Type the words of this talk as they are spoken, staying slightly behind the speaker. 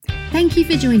Thank you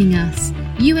for joining us.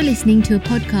 You are listening to a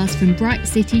podcast from Bright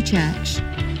City Church.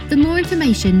 For more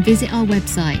information, visit our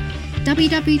website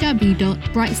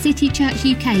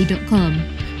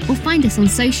www.brightcitychurchuk.com or find us on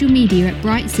social media at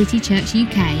Bright City Church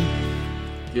UK.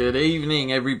 Good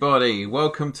evening, everybody.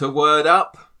 Welcome to Word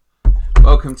Up.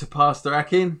 Welcome to Pastor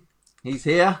Akin. He's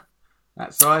here.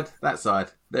 That side.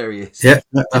 There he is. Yeah,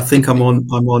 I think I'm on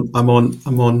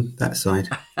that side.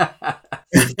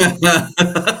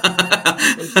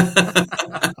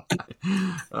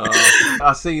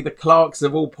 I see the Clarks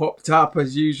have all popped up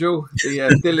as usual.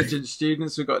 The diligent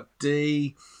students. We've got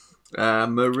Dee,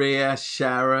 Maria,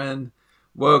 Sharon.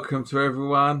 Welcome to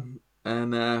everyone.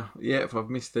 And if I've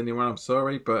missed anyone, I'm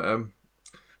sorry. But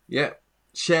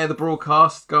share the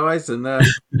broadcast, guys, and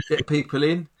get people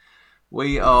in.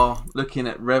 We are looking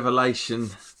at Revelation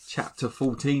chapter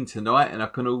 14 tonight, and I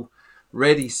can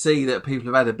already see that people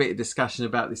have had a bit of discussion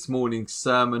about this morning's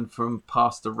sermon from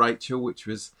Pastor Rachel, which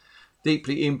was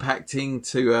deeply impacting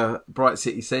to Bright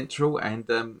City Central and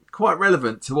quite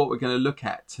relevant to what we're going to look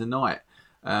at tonight.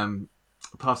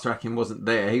 Pastor Akin wasn't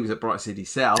there. He was at Bright City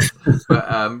South.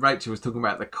 But Rachel was talking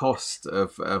about the cost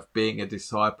of being a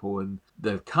disciple and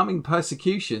the coming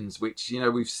persecutions, which,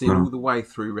 we've seen all the way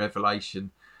through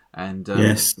Revelation. And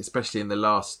especially in the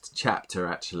last chapter,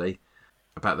 actually,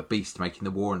 about the beast making the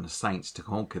war on the saints to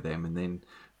conquer them and then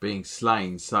being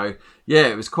slain. So,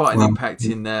 it was quite an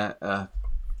impacting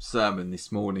sermon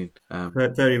this morning.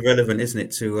 Very relevant, isn't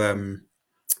it, to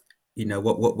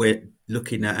what we're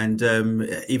looking at, and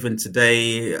even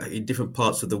today in different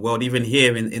parts of the world, even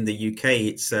here in the UK,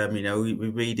 it's we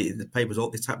read it in the papers.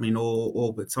 It's happening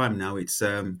all the time now. It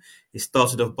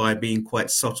started off by being quite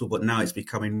subtle, but now it's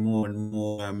becoming more and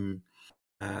more.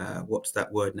 What's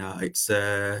that word now? It's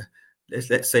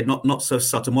let's say not so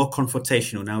subtle, more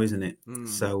confrontational now, isn't it?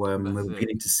 So we're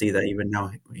beginning to see that even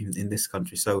now in this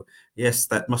country. So yes,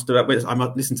 that must have. I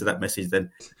might listen to that message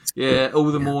then.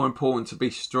 All the more important to be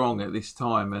strong at this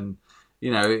time, and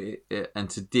and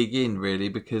to dig in really,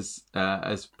 because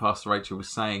as Pastor Rachel was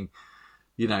saying,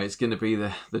 it's going to be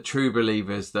the true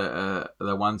believers that are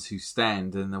the ones who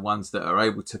stand and the ones that are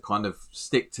able to kind of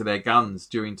stick to their guns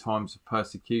during times of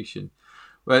persecution.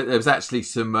 Well, there was actually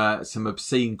some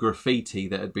obscene graffiti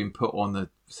that had been put on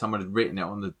someone had written it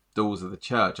on the doors of the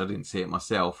church. I didn't see it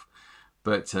myself,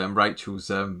 but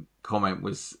Rachel's comment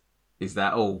was, "Is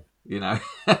that all?"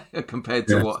 Compared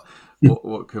to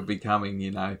what could be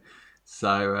coming,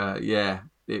 So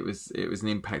it was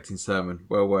an impacting sermon,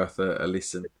 well worth a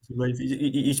listen.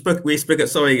 We spoke.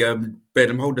 Sorry, Ben,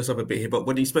 I'm holding us up a bit here, but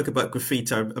when you spoke about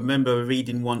graffiti, I remember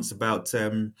reading once about.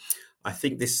 I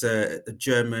think this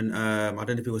German, I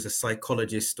don't know if it was a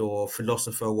psychologist or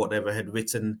philosopher or whatever, had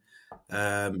written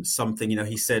something.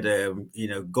 He said,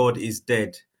 God is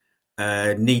dead,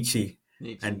 Nietzsche.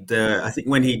 And I think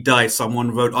when he died, someone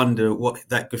wrote under what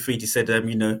that graffiti said,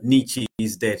 Nietzsche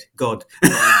is dead, God.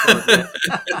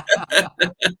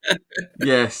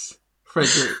 Yes,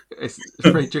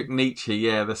 Friedrich Nietzsche,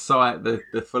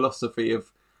 the philosophy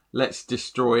of let's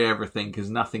destroy everything because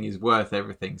nothing is worth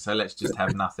everything, so let's just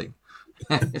have nothing.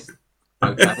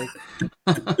 Okay.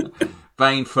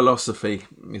 Vain philosophy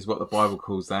is what the Bible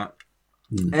calls that.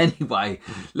 Anyway,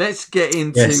 let's get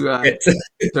into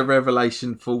to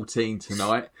Revelation 14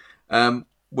 tonight.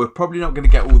 We're probably not going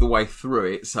to get all the way through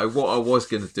it, so what I was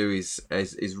going to do is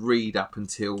read up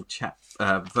until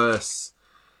verse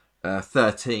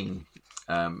 13,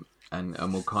 and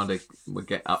we'll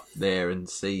get up there and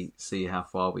see how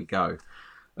far we go.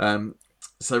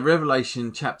 So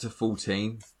Revelation chapter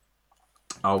 14.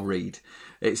 I'll read.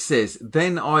 It says,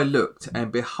 "Then I looked,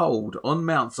 and behold, on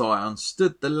Mount Zion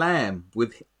stood the Lamb,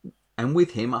 with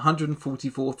him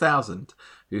 144,000,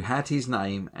 who had his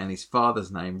name and his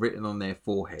father's name written on their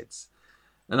foreheads.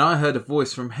 And I heard a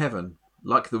voice from heaven,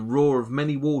 like the roar of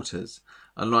many waters,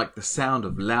 and like the sound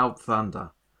of loud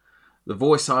thunder. The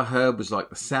voice I heard was like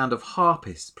the sound of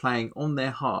harpists playing on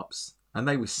their harps, and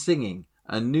they were singing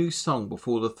a new song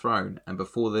before the throne and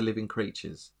before the living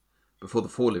creatures. Before the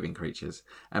 4 living creatures,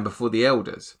 and before the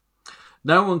elders.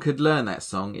 No one could learn that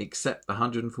song except the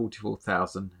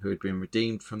 144,000 who had been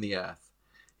redeemed from the earth.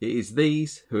 It is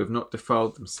these who have not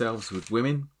defiled themselves with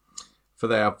women, for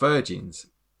they are virgins.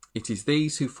 It is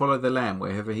these who follow the Lamb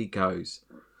wherever he goes.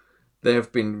 They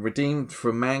have been redeemed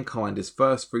from mankind as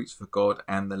first fruits for God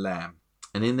and the Lamb,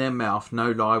 and in their mouth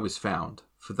no lie was found,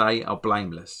 for they are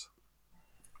blameless.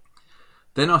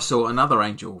 Then I saw another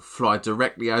angel fly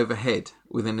directly overhead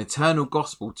with an eternal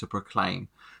gospel to proclaim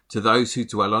to those who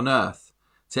dwell on earth,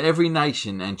 to every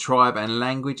nation and tribe and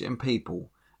language and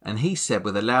people, And he said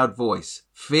with a loud voice,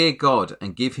 "Fear God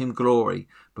and give him glory,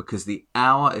 because the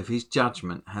hour of his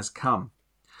judgment has come.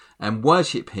 And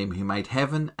worship him who made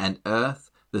heaven and earth,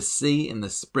 the sea and the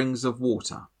springs of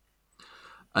water."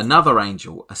 Another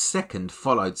angel, a second,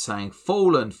 followed, saying,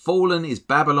 "Fallen, fallen is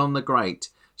Babylon the Great,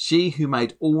 she who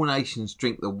made all nations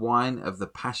drink the wine of the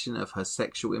passion of her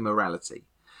sexual immorality."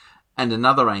 And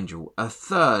another angel, a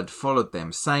third, followed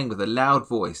them, saying with a loud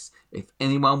voice, "If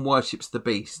anyone worships the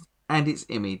beast and its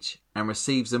image and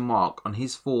receives a mark on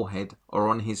his forehead or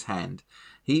on his hand,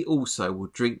 he also will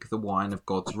drink the wine of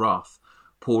God's wrath,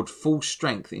 poured full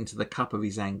strength into the cup of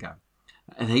his anger.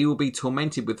 And he will be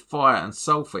tormented with fire and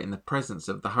sulphur in the presence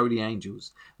of the holy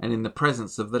angels and in the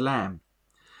presence of the Lamb.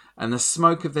 And the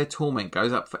smoke of their torment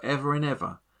goes up for ever and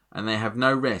ever, and they have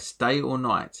no rest day or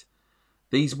night,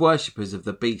 these worshippers of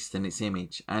the beast and its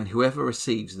image, and whoever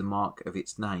receives the mark of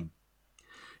its name.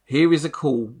 Here is a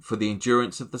call for the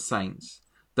endurance of the saints,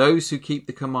 those who keep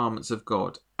the commandments of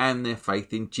God and their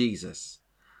faith in Jesus.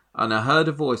 And I heard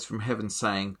a voice from heaven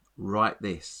saying, "Write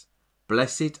this,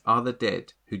 blessed are the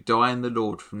dead who die in the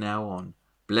Lord from now on.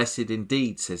 Blessed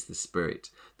indeed, says the Spirit,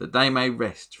 that they may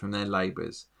rest from their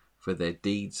labours, for their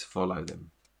deeds follow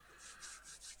them."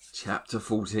 Chapter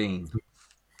 14.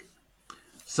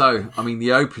 So,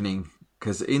 the opening,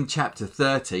 because in chapter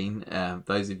 13,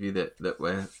 those of you that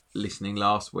were listening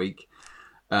last week,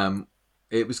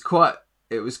 it was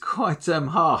quite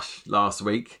harsh last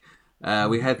week.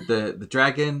 We had the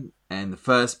dragon and the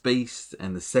first beast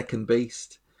and the second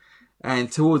beast,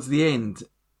 and towards the end,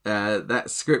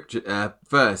 that scripture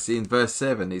verse in verse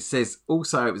 7, it says,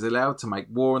 "Also it was allowed to make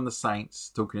war on the saints,"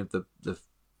 talking of the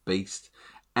beast,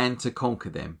 "and to conquer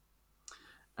them."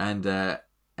 And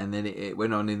then it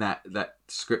went on in that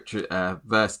scripture,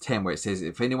 verse 10, where it says,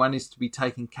 "If anyone is to be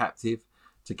taken captive,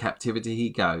 to captivity he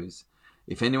goes.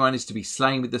 If anyone is to be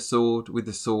slain with the sword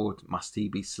must he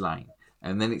be slain."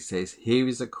 And then it says, "Here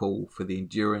is a call for the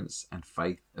endurance and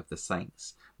faith of the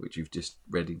saints," which you've just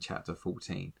read in chapter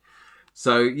 14.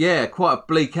 So, yeah, quite a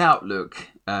bleak outlook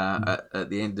at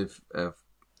the end of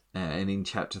and in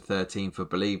chapter 13 for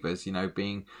believers,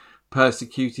 being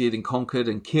persecuted and conquered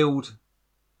and killed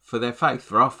for their faith,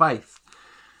 for our faith.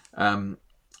 And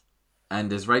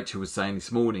as Rachel was saying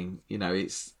this morning,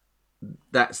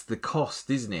 that's the cost,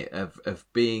 isn't it, of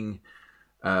being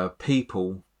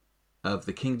people of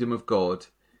the kingdom of God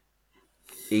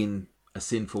in a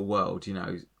sinful world.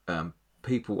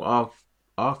 People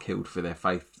are killed for their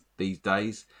faith these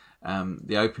days.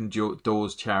 The Open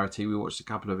Doors charity, we watched a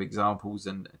couple of examples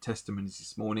and testimonies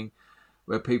this morning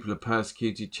where people are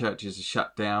persecuted, churches are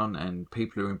shut down, and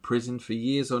people are imprisoned for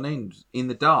years on end in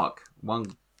the dark.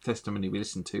 One testimony we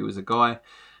listened to was a guy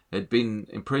who had been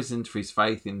imprisoned for his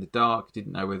faith in the dark,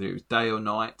 didn't know whether it was day or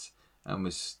night, and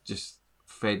was just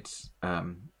fed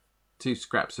 2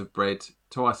 scraps of bread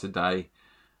twice a day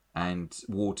and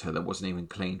water that wasn't even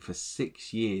clean for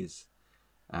 6 years.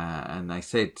 And they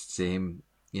said to him,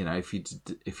 if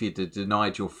you'd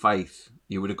denied your faith,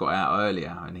 you would have got out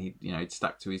earlier. And he'd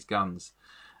stuck to his guns,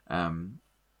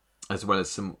 as well as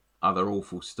some other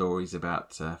awful stories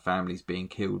about families being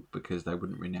killed because they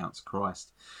wouldn't renounce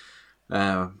Christ.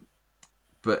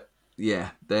 But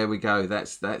yeah, there we go.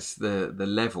 That's the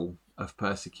level of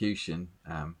persecution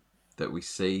that we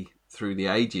see through the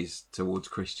ages towards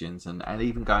Christians, and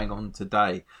even going on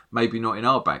today. Maybe not in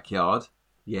our backyard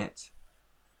yet,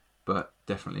 but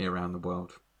definitely around the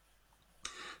world.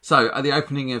 So, at the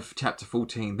opening of chapter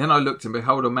 14, "Then I looked, and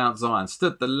behold, on Mount Zion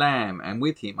stood the Lamb, and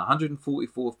with him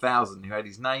 144,000 who had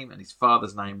his name and his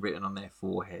father's name written on their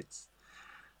foreheads."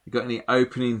 You got any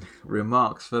opening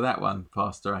remarks for that one,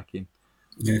 Pastor Akin?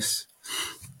 Yes,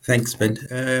 thanks, Ben.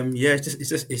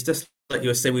 It's just like you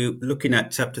were saying. We were looking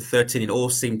at chapter 13. It all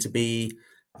seemed to be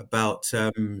about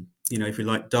if you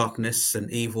like, darkness and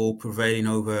evil prevailing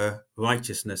over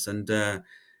righteousness, and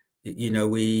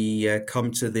we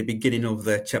come to the beginning of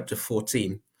the chapter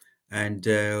 14, and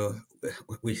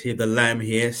we hear the Lamb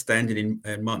here standing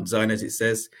in Mount Zion, as it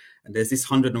says, and there's this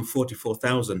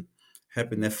 144,000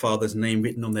 having their father's name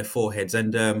written on their foreheads.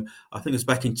 And I think it was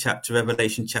back in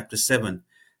Revelation chapter 7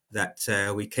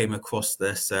 that we came across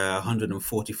this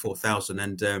 144,000,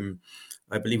 and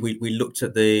I believe we looked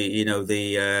at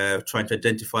the trying to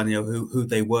identify who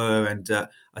they were, and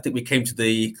I think we came to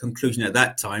the conclusion at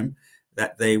that time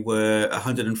that they were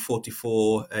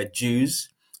 144 Jews.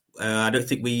 I don't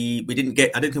think we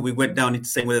went down into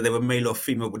saying whether they were male or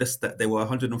female, but just that they were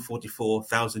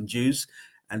 144,000 Jews,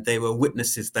 and they were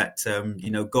witnesses that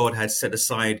God had set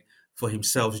aside for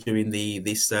Himself during the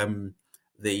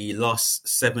last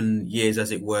 7 years,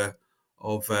 as it were,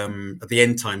 the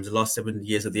end times, the last 7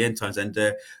 years of the end times. And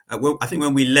I think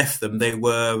when we left them, they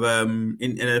were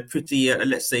in a pretty,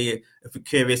 let's say, a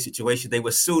precarious situation. They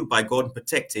were sealed by God and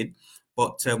protected,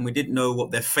 but we didn't know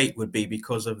what their fate would be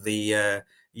because of the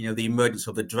the emergence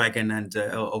of the dragon and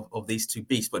of these two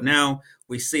beasts. But now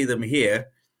we see them here,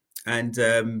 and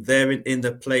they're in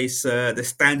the place. They're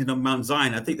standing on Mount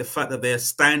Zion. I think the fact that they're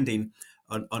standing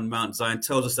on Mount Zion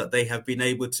tells us that they have been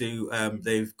able to.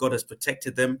 God has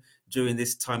protected them during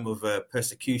this time of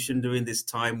persecution, during this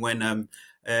time when,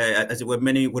 as it were,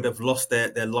 many would have lost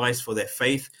their lives for their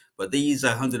faith. But these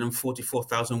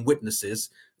 144,000 witnesses,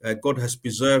 God has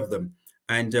preserved them.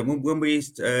 And when we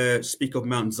speak of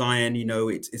Mount Zion,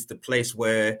 it's the place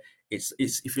where it's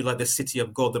if you like the city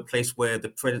of God, the place where the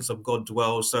presence of God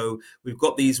dwells. So we've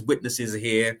got these witnesses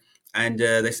here, and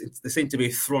they seem to be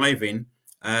thriving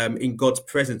in God's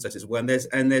presence, as it were. And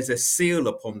there's a seal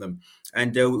upon them.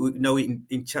 And we know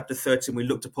in chapter 13 we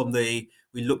looked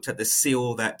at the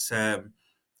seal that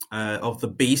of the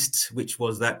beast, which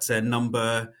was that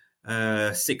number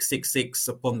 666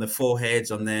 upon the foreheads,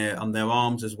 on their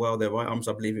arms as well, their right arms,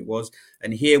 I believe it was.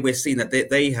 And here we're seeing that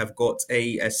they have got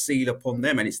a seal upon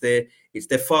them, and it's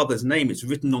their father's name. It's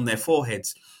written on their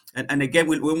foreheads. And again,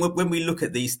 when we look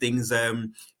at these things, are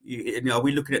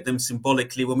we looking at them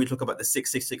symbolically? When we talk about the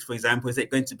 666, for example, is it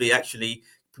going to be actually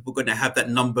people going to have that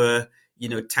number,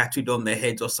 tattooed on their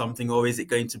heads or something, or is it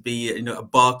going to be, a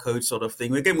barcode sort of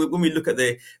thing? Again, when we look at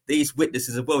these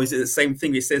witnesses as well, is it the same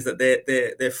thing? It says that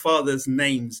their fathers'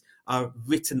 names are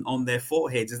written on their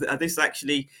foreheads. Are this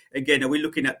actually, again, are we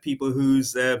looking at people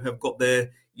who's have got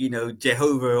their,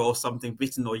 Jehovah or something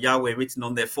written, or Yahweh written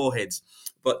on their foreheads?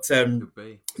 But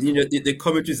the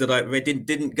commentaries that I read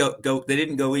didn't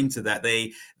go into that.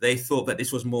 They thought that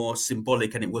this was more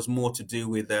symbolic, and it was more to do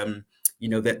with their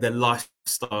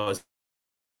lifestyles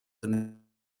and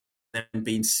then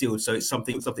being sealed. So it's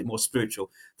something more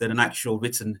spiritual than an actual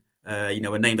written, a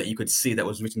name that you could see that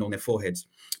was written on their foreheads.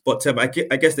 But I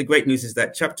guess the great news is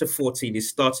that chapter 14 is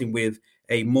starting with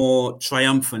a more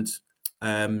triumphant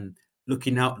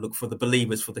outlook for the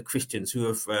believers, for the Christians who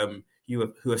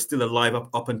are still alive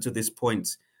up until this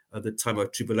point at the time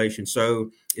of tribulation.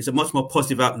 So it's a much more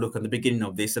positive outlook at the beginning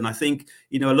of this. And I think,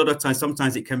 a lot of times,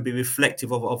 sometimes it can be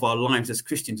reflective of our lives as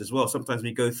Christians as well. Sometimes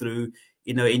we go through,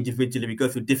 individually, we go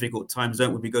through difficult times,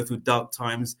 don't we? We go through dark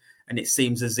times, and it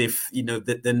seems as if,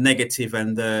 the negative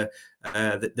and the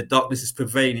darkness is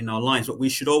prevailing in our lives. But we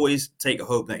should always take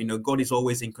hope that, God is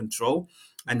always in control.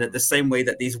 And that the same way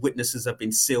that these witnesses have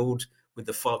been sealed with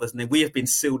the Father's name, we have been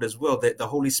sealed as well. The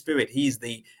Holy Spirit, He's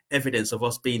the evidence of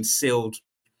us being sealed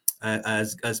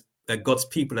as God's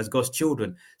people, as God's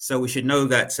children. So we should know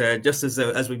that just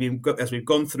as we've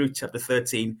gone through chapter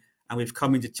 13 and we've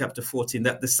come into chapter 14,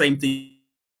 that the same thing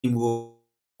will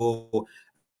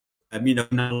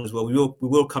now as well. We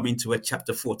will come into a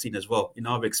chapter 14 as well in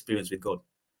our experience with God.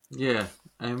 Yeah,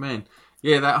 amen.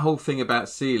 Yeah, that whole thing about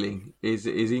sealing is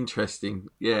interesting.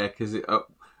 Yeah, because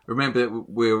remember that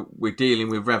we're dealing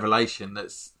with revelation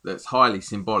that's highly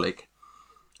symbolic.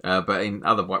 But in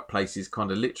other places,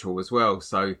 kind of literal as well.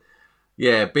 So,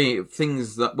 yeah, being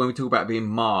things that when we talk about being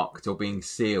marked or being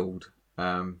sealed,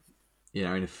 in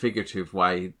a figurative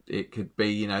way, it could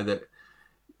be,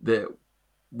 that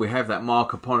we have that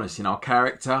mark upon us in our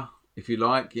character, if you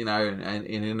like, and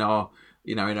in our,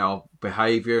 in our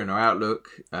behaviour and our outlook.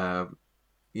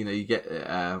 You get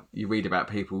you read about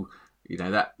people,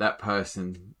 that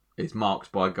person is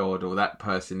marked by God, or that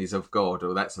person is of God,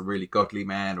 or that's a really godly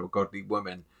man or godly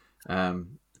woman.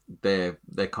 Their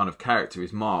kind of character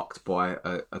is marked by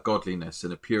a godliness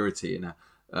and a purity and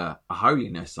a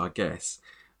holiness, I guess.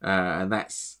 And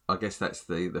that's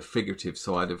the figurative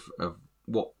side of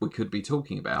what we could be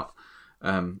talking about.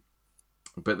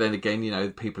 But then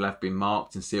again, people have been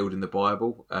marked and sealed in the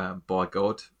Bible by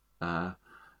God.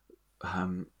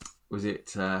 Was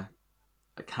it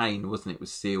Cain, wasn't it,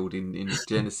 was sealed in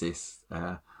Genesis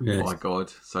Yes. by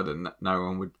God, so that no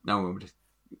one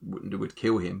would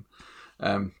kill him.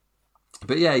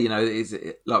 But yeah, it's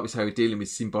like we say, we're dealing with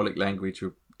symbolic language,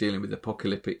 we're dealing with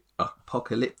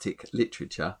apocalyptic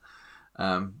literature.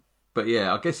 But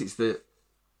yeah, I guess it's the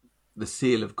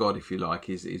seal of God, if you like,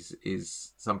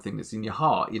 is something that's in your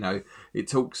heart.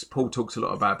 Paul talks a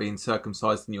lot about being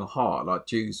circumcised in your heart. Like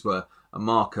Jews were, a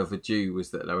mark of a Jew was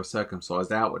that they were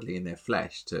circumcised outwardly in their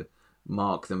flesh to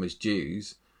mark them as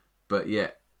Jews. But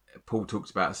yet Paul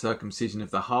talks about circumcision of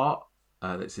the heart.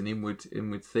 That's an inward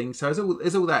thing. So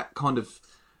there's all that kind of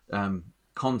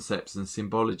concepts and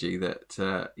symbology that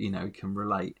can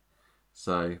relate.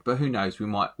 So, but who knows? We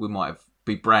might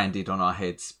be branded on our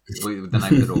heads with the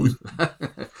name of the Lord.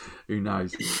 Who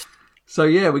knows? So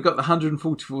yeah, we got the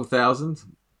 144,000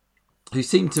 who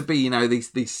seem to be,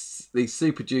 these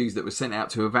super Jews that were sent out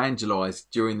to evangelize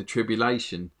during the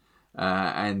tribulation,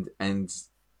 and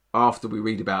after we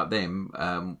read about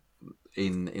them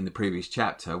in the previous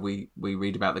chapter, we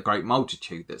read about the great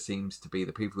multitude that seems to be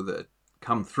the people that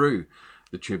come through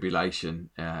the tribulation,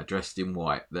 dressed in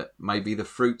white, that may be the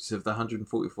fruits of the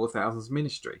 144,000's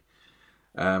ministry.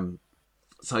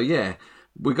 So yeah,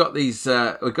 we got this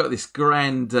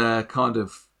grand kind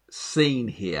of scene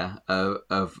here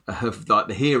of like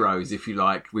the heroes, if you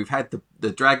like. We've had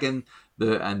the dragon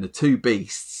and the two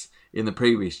beasts in the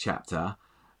previous chapter,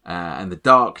 and the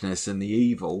darkness and the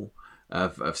evil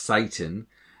of Satan.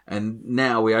 And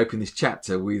now we open this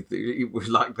chapter with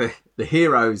like the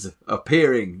heroes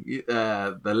appearing,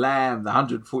 the Lamb, the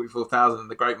 144,000,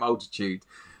 and the great multitude.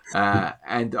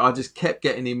 And I just kept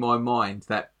getting in my mind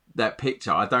that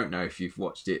picture. I don't know if you've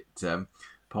watched it,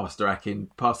 Pastor Akin.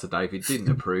 Pastor David didn't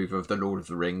approve of the Lord of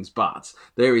the Rings, but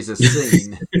there is a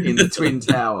scene in the Twin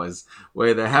Towers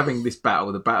where they're having this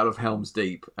battle, the Battle of Helm's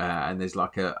Deep, and there's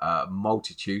like a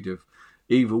multitude of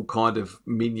evil kind of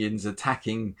minions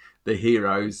attacking the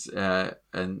heroes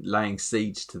and laying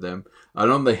siege to them. And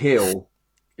on the hill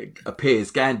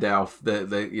appears Gandalf, the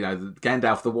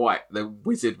Gandalf the White, the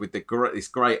wizard with this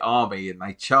great army, and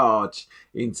they charge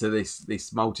into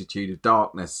this multitude of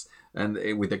darkness and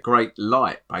with a great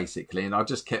light, basically. And I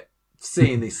just kept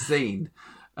seeing this scene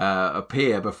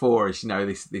appear before us,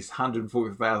 this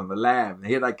 140,000, the Lamb,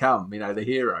 here they come, the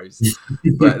heroes.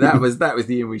 But that was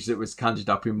the image that was conjured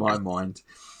up in my mind.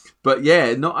 But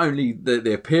yeah, not only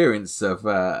the appearance of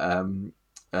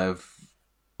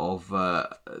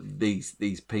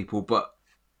these people, but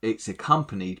it's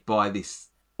accompanied by this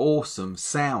awesome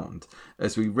sound.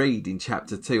 As we read in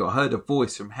chapter 2, I heard a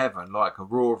voice from heaven like a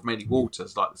roar of many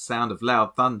waters, like the sound of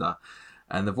loud thunder.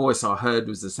 And the voice I heard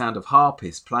was the sound of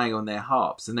harpists playing on their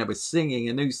harps, and they were singing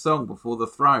a new song before the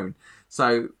throne.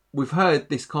 So we've heard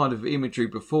this kind of imagery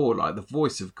before, like the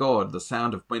voice of God, the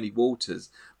sound of many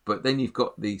waters. But then you've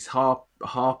got these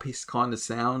harpist kind of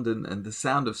sound and the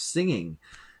sound of singing.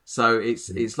 So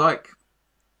it's like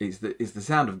it's the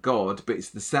sound of God, but it's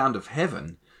the sound of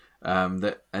heaven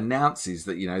that announces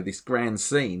that this grand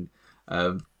scene.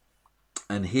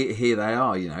 And here they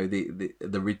are,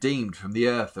 the redeemed from the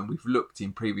earth. And we've looked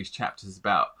in previous chapters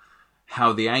about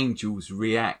how the angels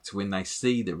react when they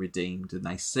see the redeemed, and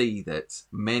they see that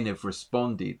men have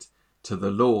responded to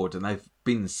the Lord and they've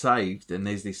been saved. And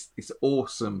there's this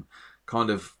awesome kind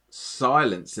of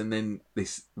silence, and then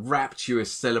this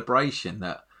rapturous celebration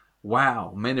that,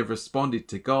 wow, men have responded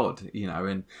to God,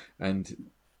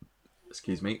 and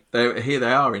excuse me, here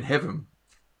they are in heaven,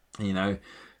 and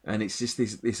it's just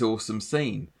this awesome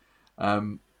scene.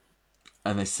 And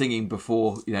they're singing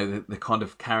before, the kind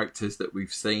of characters that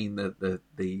we've seen,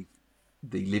 the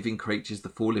living creatures, the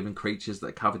 4 living creatures that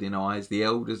are covered in eyes. The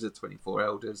elders are 24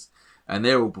 elders, and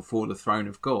they're all before the throne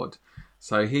of God.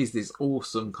 So here's this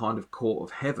awesome kind of court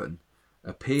of heaven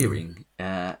appearing,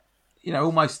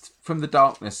 almost from the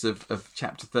darkness of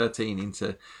chapter 13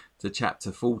 into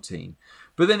chapter 14.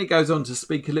 But then it goes on to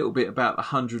speak a little bit about the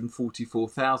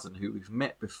 144,000 who we've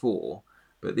met before,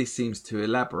 but this seems to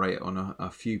elaborate on a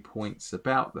few points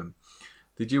about them.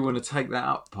 Did you want to take that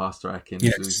up, Pastor Akin?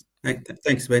 Yes.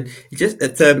 Thanks, Ben. Just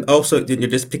also, you're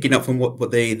just picking up from what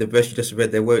the verse you just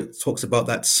read there, where it talks about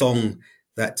that song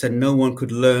that no one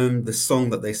could learn the song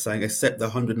that they sang except the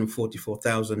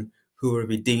 144,000 who were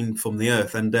redeemed from the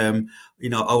earth. And I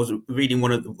was reading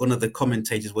one of the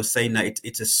commentators was saying that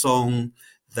it's a song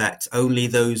that only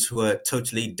those who are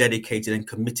totally dedicated and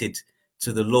committed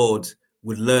to the Lord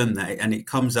would learn that, and it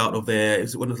comes out of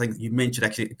it's one of the things you mentioned.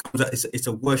 Actually, it comes out, it's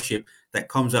a worship that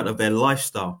comes out of their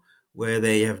lifestyle, where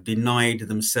they have denied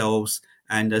themselves,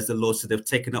 and as the Lord said, they've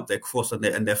taken up their cross and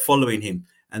they're following Him,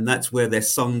 and that's where their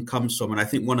song comes from. And I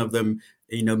think one of them,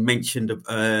 mentioned,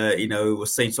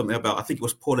 was saying something about, I think it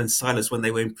was Paul and Silas when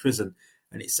they were in prison,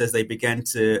 and it says they began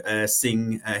to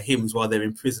sing hymns while they're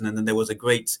in prison, and then there was a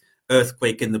great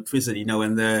earthquake in the prison,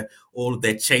 and all of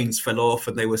their chains fell off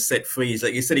and they were set free.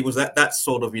 Like you said, it was that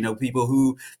sort of, people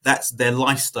who, that's their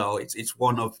lifestyle. It's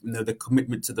one of, the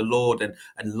commitment to the Lord and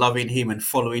loving Him and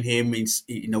following Him, means,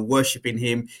 worshiping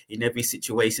Him in every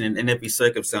situation and in every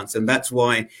circumstance. And that's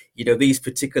why, these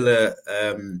particular,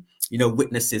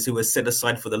 witnesses who were set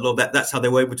aside for the Lord, that's how they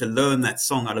were able to learn that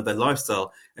song out of their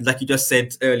lifestyle. And like you just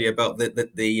said earlier about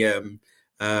the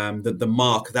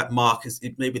mark is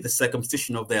maybe the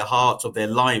circumcision of their hearts, of their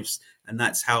lives, and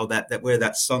that's how that where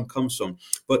that song comes from.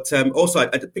 But also I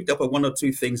picked up on one or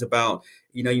two things about,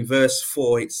 in verse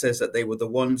 4 it says that they were the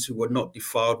ones who were not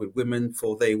defiled with women,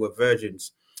 for they were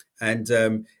virgins. And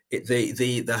I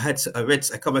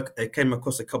came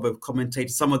across a couple of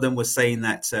commentators. Some of them were saying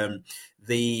that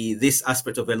this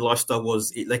aspect of their lifestyle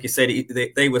was, like you said,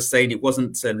 they were saying it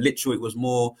wasn't literal; it was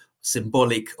more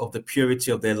symbolic of the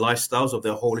purity of their lifestyles, of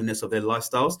their holiness of their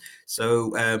lifestyles.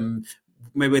 So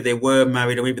maybe they were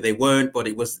married or maybe they weren't, but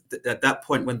it was at that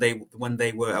point when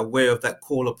they were aware of that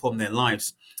call upon their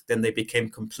lives, then they became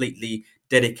completely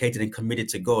dedicated and committed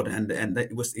to God. And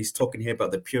he's talking here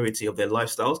about the purity of their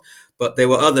lifestyles. But there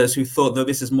were others who thought, no,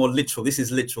 this is more literal. This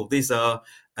is literal. These are,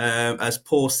 as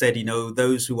Paul said,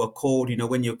 those who are called,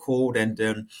 when you're called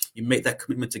and you make that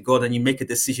commitment to God and you make a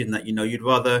decision that, you'd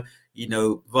rather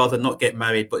not get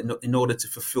married, but in order to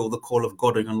fulfill the call of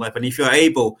God in your life. And if you're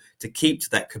able to keep to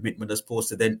that commitment, as Paul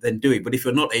said, then do it. But if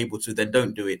you're not able to, then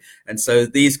don't do it. And so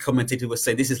these commentators were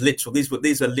saying this is literal.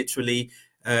 These are literally,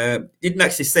 didn't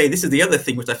actually say, this is the other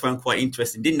thing which I found quite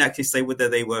interesting, didn't actually say whether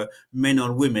they were men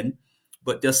or women,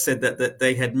 but just said that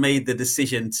they had made the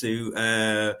decision to,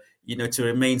 to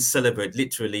remain celibate,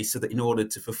 literally, so that in order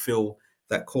to fulfill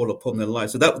that call upon their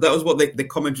lives. So that was what the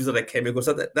commentaries that I came across.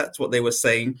 That's what they were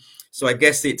saying. So I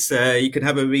guess it's you can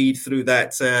have a read through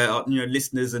that,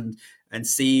 listeners, and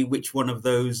see which one of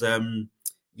those,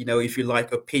 if you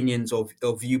like, opinions or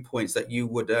viewpoints that you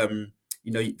would,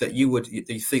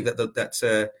 you think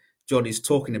that John is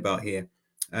talking about here.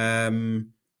 And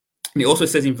it also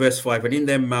says in verse 5, and in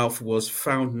their mouth was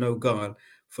found no guile,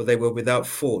 for they were without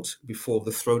fault before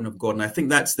the throne of God. And I think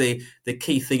that's the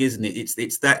key thing, isn't it?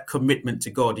 It's that commitment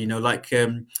to God. You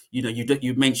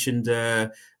mentioned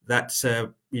that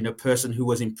person who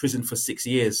was in prison for 6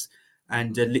 years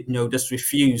and just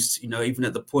refused, even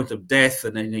at the point of death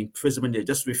and in imprisonment, it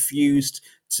just refused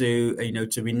to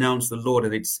renounce the Lord.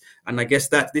 And I guess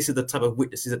that this is the type of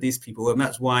witnesses that these people were, and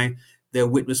that's why their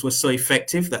witness was so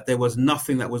effective, that there was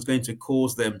nothing that was going to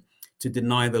cause them to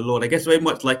deny the Lord. I guess very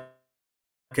much like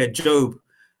Job,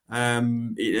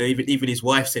 even his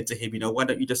wife said to him, why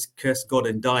don't you just curse God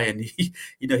and die? And he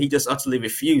just utterly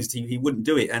refused. He wouldn't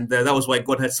do it. And that was why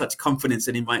God had such confidence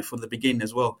in him right from the beginning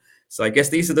as well. So I guess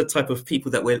these are the type of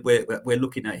people that we're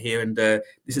looking at here. And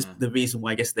this is the reason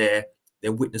why I guess their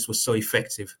witness was so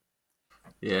effective.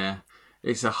 Yeah,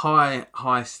 it's a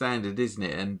high standard, isn't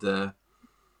it? And,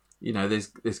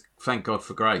 there's thank God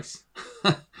for grace.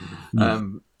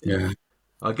 Yeah.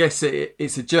 I guess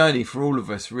it's a journey for all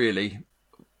of us, really,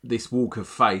 this walk of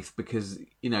faith, because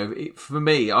for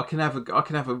me, I can have a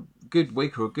good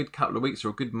week or a good couple of weeks or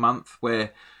a good month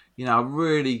where I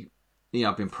really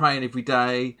I've been praying every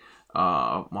day.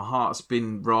 My heart's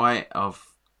been right. I've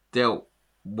dealt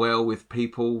well with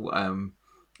people, and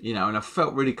I've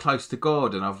felt really close to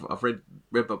God, and I've read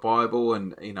my Bible,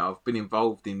 and I've been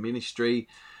involved in ministry.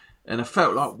 And I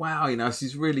felt like, wow, this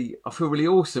is really, I feel really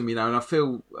awesome, and I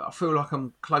feel like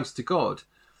I'm close to God.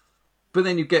 But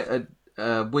then you get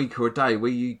a week or a day where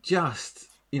you just,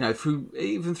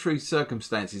 through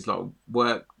circumstances like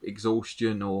work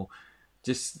exhaustion or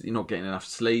just you're not getting enough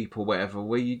sleep or whatever,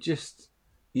 where I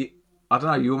don't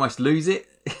know, you almost lose it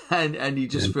and you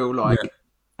just feel like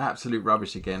absolute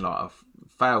rubbish again. Like I've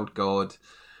failed God.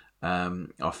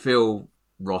 I feel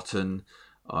rotten.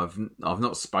 I've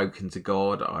not spoken to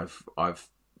God. I've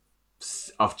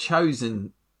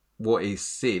chosen what is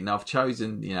sin. I've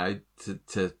chosen,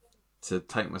 to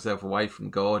take myself away from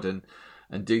God and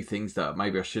do things that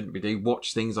maybe I shouldn't be doing.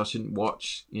 Watch things I shouldn't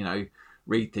watch.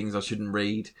 Read things I shouldn't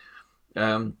read.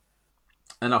 And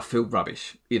I feel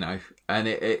rubbish. And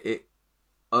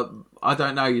I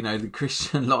don't know. The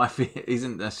Christian life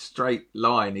isn't a straight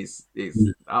line. It's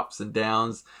ups and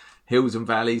downs, hills and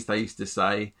valleys. They used to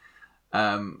say.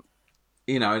 And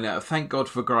thank God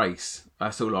for grace.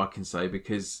 That's all I can say,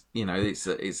 because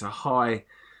it's a high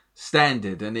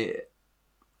standard, and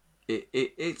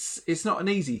it's not an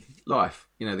easy life.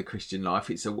 The Christian life.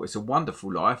 It's a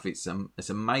wonderful life. It's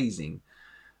amazing,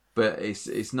 but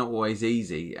it's not always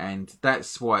easy, and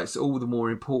that's why it's all the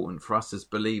more important for us as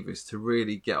believers to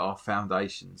really get our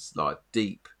foundations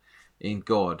deep in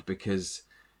God, because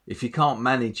if you can't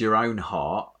manage your own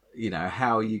heart,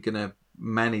 how are you going to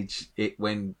manage it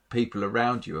when people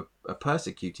around you are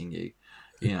persecuting you,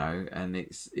 and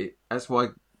that's why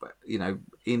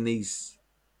in these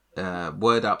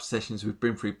word up sessions we've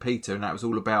been through Peter, and that was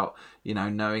all about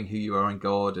knowing who you are in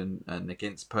God and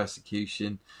against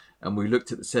persecution, and we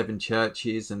looked at the 7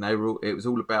 churches, and it was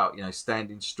all about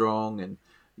standing strong, and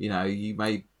you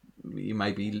may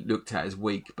be looked at as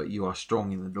weak, but you are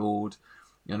strong in the Lord,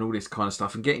 and all this kind of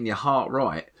stuff, and getting your heart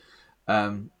right.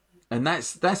 And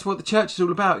that's what the church is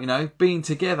all about, being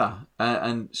together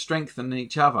and strengthening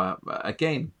each other.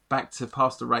 Again, back to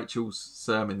Pastor Rachel's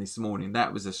sermon this morning,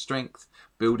 that was a strength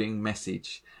building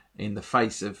message. in the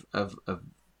face of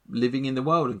living in the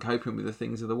world and coping with the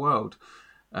things of the world.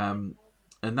 And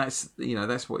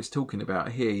that's what it's talking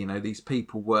about here. These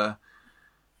people were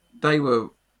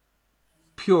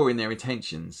pure in their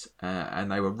intentions,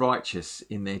 and they were righteous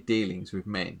in their dealings with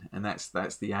men, and that's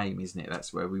the aim, isn't it?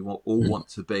 That's where we all want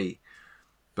to be.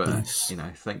 But Yes.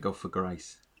 thank God for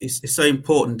grace. It's so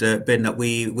important, Ben, that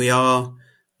we are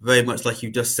very much like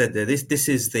you just said there. This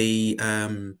is the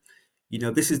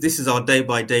this is our day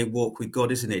by day walk with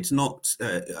God, isn't it? It's not.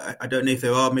 I don't know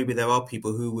if maybe there are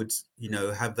people who would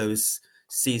have those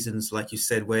seasons like you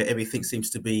said where everything seems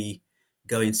to be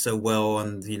going so well,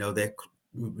 and they're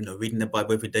reading the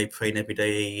Bible every day, praying every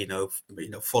day,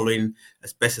 following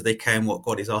as best as they can what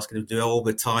God is asking them to do all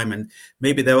the time. And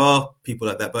maybe there are people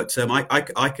like that, but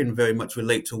I can very much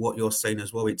relate to what you're saying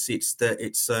as well. This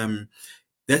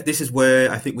is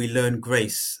where I think we learn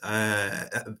grace.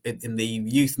 In the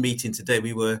youth meeting today,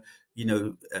 we were,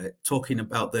 talking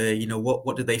about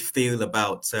what do they feel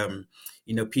about,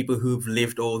 people who've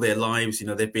lived all their lives.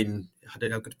 They've been, I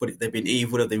don't know how to put it, they've been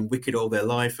evil, they've been wicked all their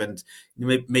life, and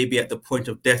maybe at the point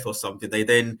of death or something, they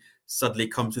then suddenly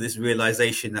come to this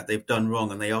realization that they've done wrong,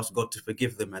 and they ask God to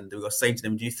forgive them. And we were saying to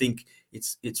them, "Do you think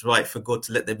it's right for God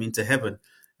to let them into heaven?"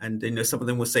 And some of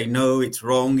them will say, "No, it's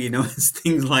wrong,"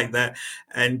 things like that.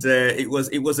 And it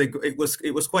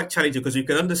was quite challenging, because you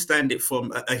can understand it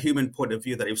from a human point of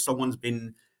view, that if someone's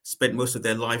spent most of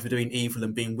their life doing evil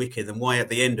and being wicked, then why at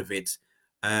the end of it,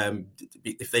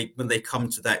 when they come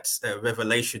to that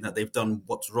revelation that they've done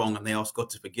what's wrong and they ask God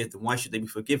to forgive them, why should they be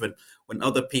forgiven when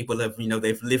other people have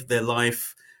they've lived their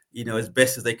life as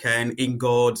best as they can in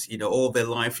God, all their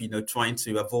life, trying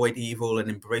to avoid evil and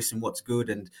embracing what's good,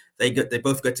 and they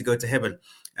both get to go to heaven.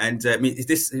 And we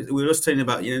were just talking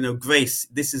about grace.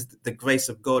 This is the grace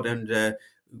of God. And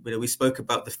we spoke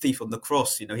about the thief on the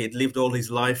cross. He had lived all his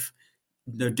life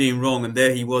doing wrong, and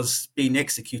there he was being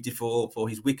executed for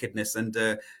his wickedness. And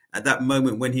at that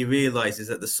moment, when he realizes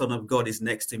that the Son of God is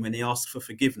next to him and he asks for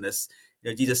forgiveness,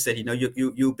 Jesus said,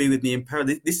 you'll be with me in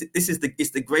paradise.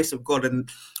 It's the grace of God, and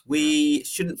we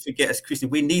shouldn't forget as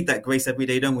Christians, we need that grace every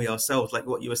day, don't we, ourselves? Like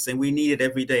what you were saying, we need it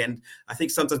every day. And I think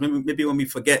sometimes maybe when we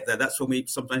forget that, that's when we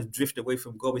sometimes drift away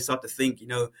from God. We start to think,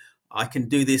 I can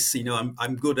do this,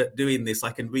 I'm good at doing this.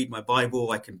 I can read my Bible,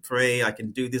 I can pray, I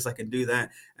can do this, I can do that.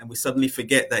 And we suddenly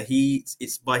forget that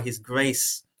it's by his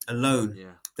grace alone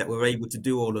that we're able to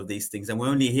do all of these things. And we're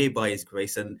only here by his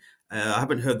grace. And I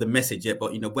haven't heard the message yet,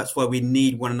 but that's why we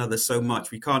need one another so much.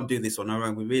 We can't do this on our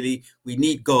own. We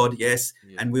need God, yes,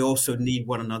 and we also need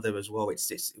one another as well.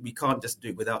 We can't just do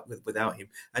it without him.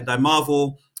 And I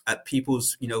marvel at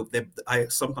people's, I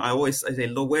always say,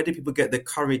 Lord, where do people get the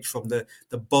courage from, the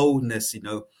boldness,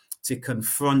 to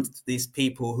confront these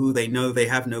people who they know they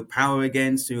have no power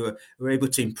against, who are able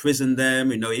to imprison them,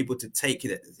 able to take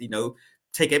it,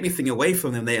 take everything away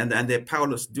from them, and they're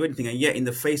powerless to do anything, and yet in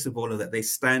the face of all of that, they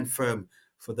stand firm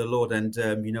for the Lord. And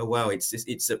wow,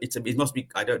 it must be,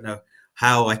 I don't know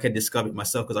how I can describe it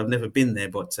myself, because I've never been there,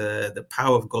 but the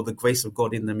power of God, the grace of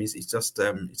God in them is just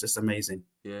amazing.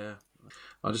 Yeah,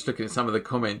 I'm just looking at some of the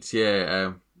comments.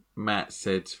 Matt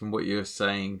said, from what you were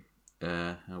saying,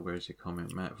 where is your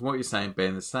comment, Matt? From what you're saying,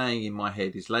 Ben, the saying in my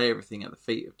head is, lay everything at the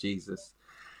feet of Jesus,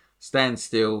 stand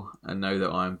still and know that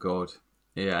I am God.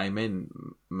 Yeah, amen,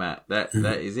 Matt. That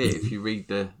is it. If you read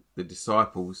the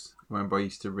disciples, I remember I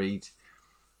used to read,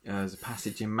 there's a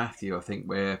passage in Matthew, I think,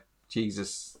 where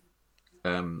Jesus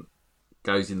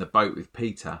goes in the boat with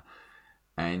Peter,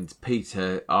 and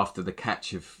Peter, after the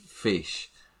catch of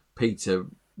fish, Peter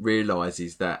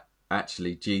realises that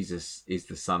actually Jesus is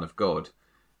the Son of God,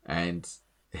 and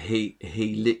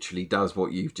he literally does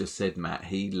what you've just said, Matt.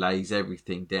 He lays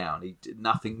everything down.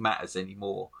 Nothing matters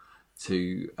anymore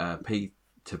to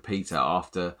Peter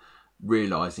after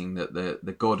realizing that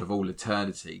the God of all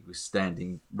eternity was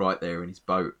standing right there in his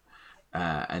boat,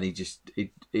 and he just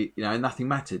nothing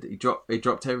mattered. He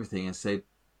dropped everything and said,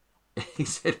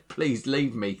 please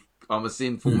leave me, I'm a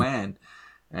sinful man.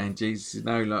 And Jesus said,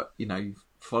 no,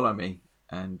 follow me.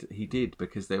 And he did,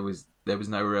 because there was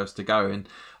nowhere else to go. And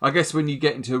I guess when you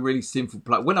get into a really sinful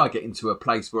place, when I get into a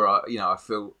place where I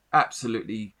feel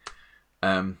absolutely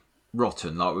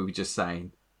rotten, like we were just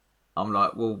saying, I'm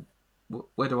like, well,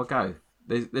 where do I go?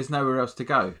 There's nowhere else to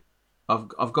go.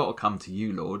 I've got to come to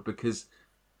you, Lord, because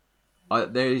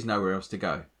there is nowhere else to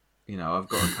go. I've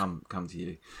got to come to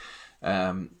you.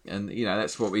 And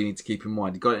that's what we need to keep in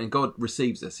mind. God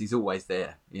receives us. He's always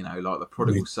there. Like the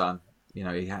prodigal son.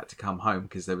 He had to come home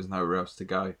because there was nowhere else to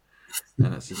go,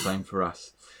 and that's the same for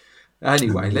us.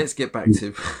 Anyway, let's get back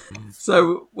to.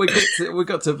 So we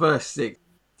got to verse 6.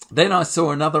 Then I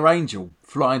saw another angel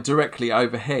flying directly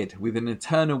overhead with an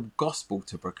eternal gospel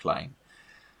to proclaim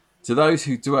to those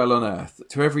who dwell on earth,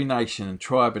 to every nation and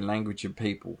tribe and language and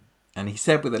people. And he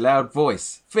said with a loud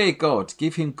voice, "Fear God,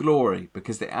 give him glory,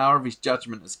 because the hour of his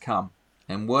judgment has come,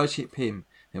 and worship him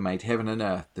who made heaven and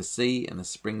earth, the sea and the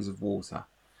springs of water."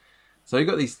 So you've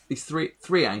got these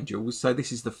three angels. So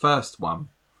this is the first one.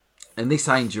 And this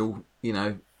angel,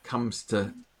 comes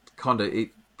to kind of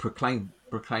proclaim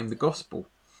the gospel.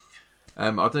 I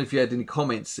don't know if you had any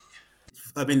comments.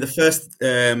 I mean, the first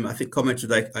I think comment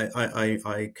that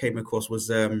I came across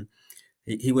was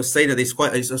he was saying that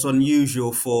it's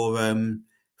unusual for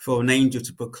an angel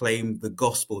to proclaim the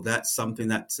gospel. That's something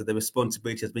that the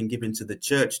responsibility has been given to the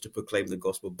church to proclaim the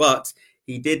gospel. But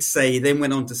he then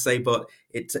went on to say, but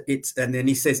and then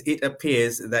he says it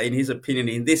appears that in his opinion,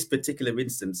 in this particular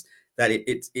instance, that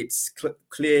it's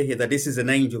clear here that this is an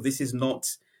angel. This is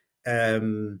not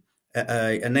an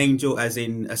angel as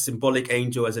in a symbolic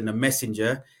angel, as in a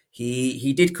messenger.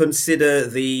 He did consider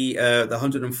the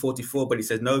 144, but he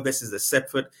says, no, this is a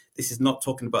separate. This is not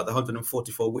talking about the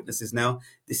 144 witnesses now.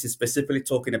 This is specifically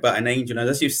talking about an angel. And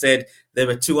as you said, there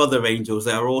are two other angels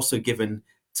that are also given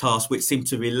tasks, which seem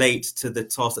to relate to the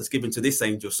task that's given to this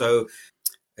angel. So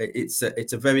it's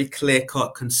a very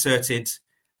clear-cut, concerted,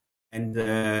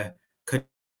 and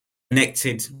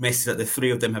connected message that the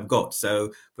three of them have got.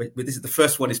 So this is the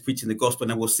first one is preaching the gospel,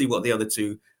 and we'll see what the other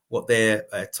two, what their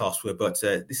tasks were. But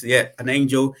this is an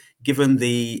angel given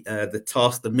the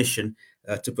task, the mission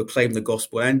to proclaim the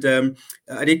gospel. And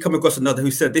I did come across another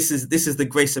who said this is the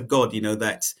grace of God.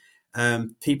 That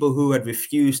people who had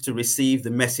refused to receive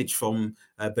the message from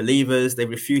believers, they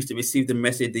refused to receive the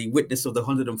message, the witness of the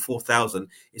 104,000.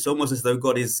 It's almost as though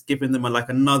God is giving them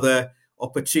another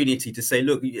opportunity to say,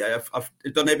 look, I've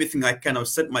done everything I can. I've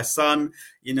sent my son,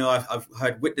 I've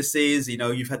had witnesses,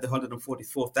 you've had the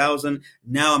 144,000.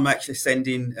 Now I'm actually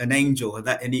sending an angel. And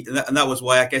that was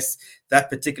why I guess that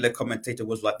particular commentator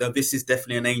was like, no, this is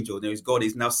definitely an angel. God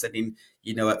is now sending,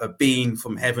 a being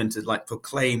from heaven to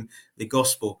proclaim the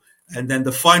gospel. And then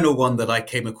the final one that I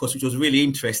came across, which was really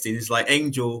interesting, is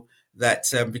angel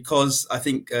that because I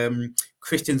think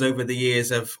Christians over the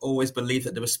years have always believed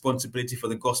that the responsibility for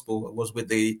the gospel was with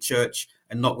the church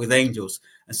and not with angels.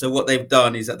 And so what they've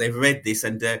done is that they've read this,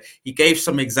 and he gave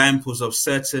some examples of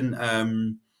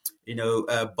certain,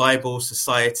 Bible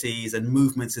societies and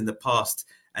movements in the past.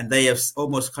 And they have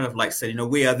almost kind of said,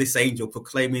 we are this angel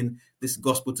proclaiming this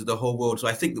gospel to the whole world. So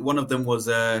I think that one of them was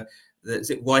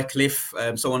is it Wycliffe?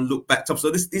 Someone looked back up.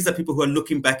 So these are people who are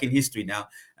looking back in history now,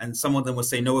 and some of them will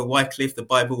say, no, Wycliffe, the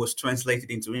Bible was translated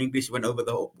into English, it went over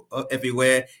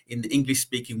everywhere in the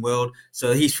English-speaking world,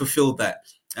 so he's fulfilled that.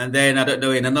 And then I don't know,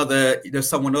 in another,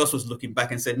 someone else was looking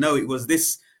back and said, no, it was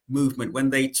this movement when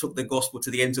they took the gospel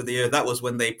to the ends of the earth. That was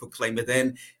when they proclaimed it.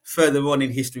 Then further on in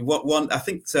history, I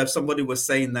think somebody was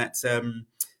saying that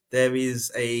there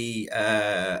is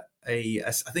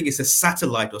I think it's a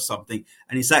satellite or something,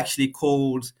 and it's actually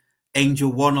called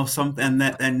Angel One or something.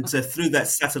 And through that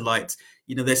satellite,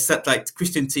 there's satellite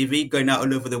Christian TV going out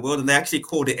all over the world, and they actually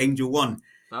called it Angel One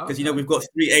because we've got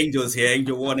three angels here,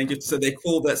 Angel One, Angel. So they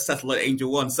call that satellite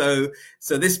Angel One. So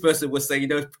this person was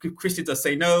saying, Christians are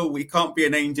saying, no, we can't be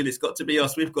an angel. It's got to be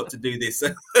us. We've got to do this.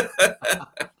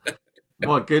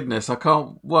 My goodness, I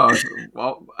can't. Well,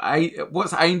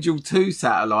 what's Angel 2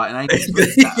 satellite and Angel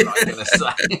 3 satellite going to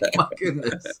say? My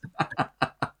goodness.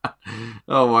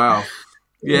 Oh, wow.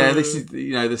 Yeah, this is,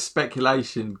 the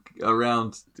speculation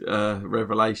around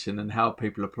Revelation and how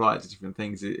people apply it to different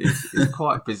things is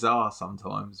quite bizarre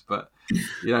sometimes. But,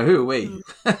 who are we?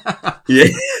 Yeah.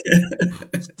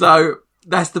 So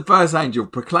that's the first angel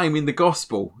proclaiming the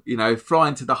gospel,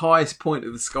 flying to the highest point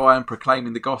of the sky and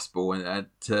proclaiming the gospel and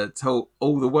to tell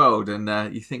all the world.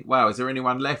 And you think, wow, is there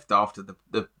anyone left after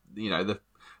the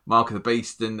mark of the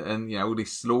beast and all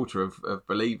this slaughter of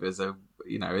believers?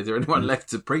 Is there anyone left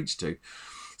to preach to?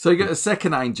 So you get a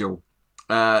second angel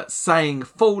saying,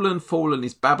 fallen, fallen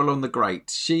is Babylon the Great,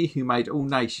 she who made all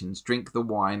nations drink the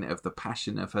wine of the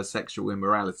passion of her sexual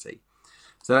immorality.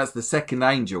 So that's the second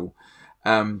angel.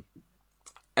 And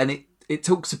it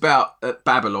talks about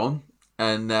Babylon,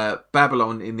 and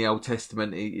Babylon in the Old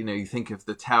Testament. You think of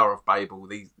the Tower of Babel.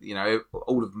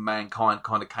 All of mankind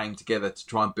kind of came together to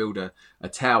try and build a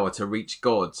tower to reach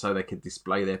God, so they could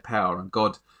display their power. And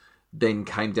God then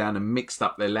came down and mixed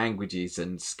up their languages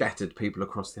and scattered people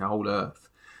across the whole earth.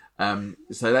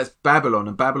 So that's Babylon,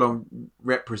 and Babylon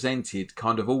represented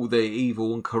kind of all the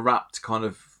evil and corrupt kind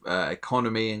of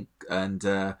economy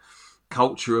and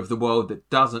culture of the world that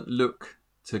doesn't look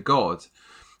to God.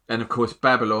 of course,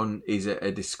 Babylon is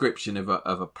a description of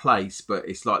a place, but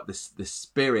it's like the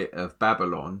spirit of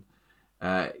Babylon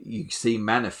you see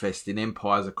manifest in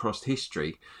empires across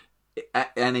history.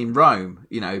 And in Rome,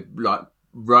 like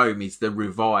Rome is the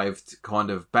revived kind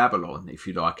of Babylon, if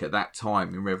you like, at that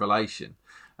time in Revelation.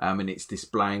 And it's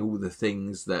displaying all the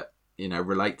things that,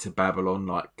 relate to Babylon,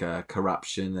 like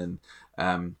corruption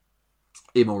and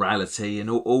immorality and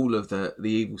all of the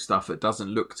evil stuff that doesn't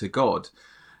look to God.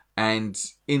 And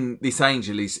in this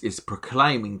angel is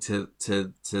proclaiming to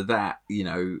that,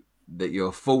 that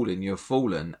you're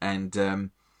fallen.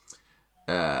 And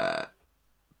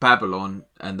Babylon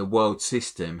and the world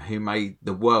system, who made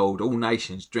the world, all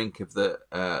nations, drink of the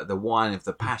wine of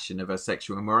the passion of her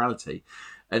sexual immorality.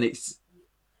 And it's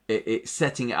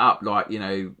setting it up like,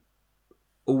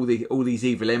 all these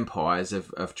evil empires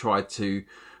have tried to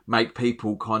make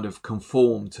people kind of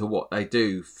conform to what they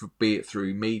do, be it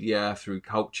through media, through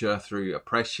culture, through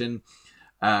oppression.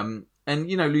 And,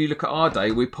 you look at our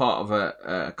day, we're part of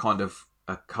a kind of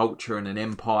a culture and an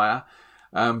empire.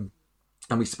 And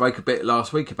we spoke a bit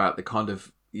last week about the kind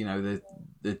of, the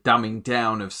dumbing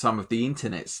down of some of the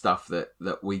internet stuff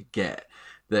that we get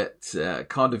that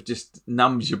kind of just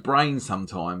numbs your brain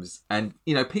sometimes. And,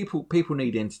 people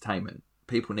need entertainment.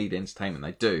 People need entertainment,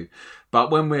 they do.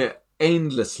 But when we're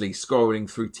endlessly scrolling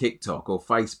through TikTok or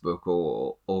Facebook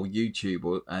or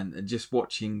YouTube and just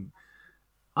watching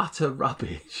utter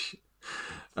rubbish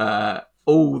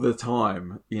all the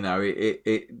time,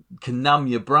 it can numb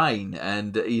your brain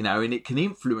and it can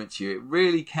influence you. It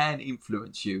really can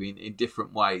influence you in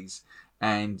different ways,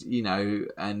 and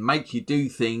and make you do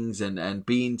things and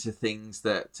be into things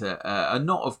that are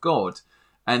not of God.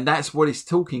 And that's what it's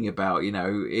talking about.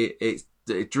 It's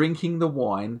drinking the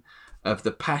wine of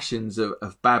the passions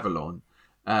of Babylon.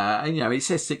 And it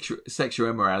says sexual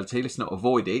immorality. Let's not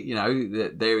avoid it.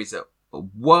 That there is a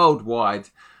worldwide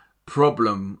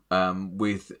problem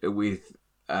with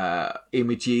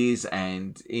images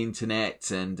and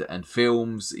internet and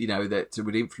films, that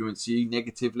would influence you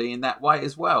negatively in that way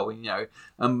as well.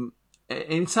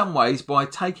 In some ways, by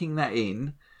taking that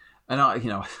in, and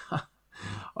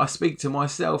I speak to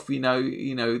myself,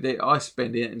 that I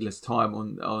spend endless time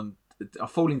on. I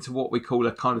fall into what we call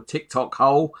a kind of TikTok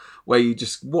hole where you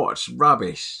just watch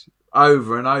rubbish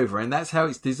over and over, and that's how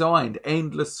it's designed.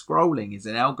 Endless scrolling is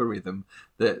an algorithm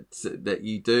that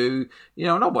you do,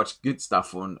 and I watch good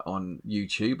stuff on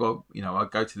YouTube. I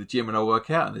go to the gym and I work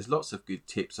out, and there's lots of good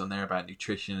tips on there about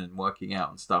nutrition and working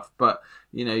out and stuff. But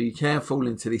you can fall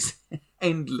into this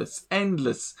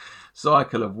endless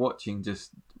cycle of watching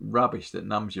just rubbish that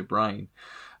numbs your brain.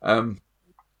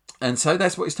 And so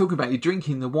that's what it's talking about. You're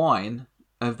drinking the wine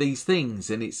of these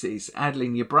things, and it's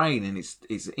addling your brain, and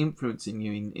it's influencing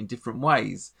you in different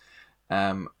ways.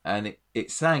 And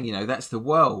it's saying, that's the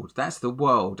world,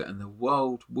 and the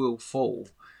world will fall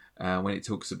when it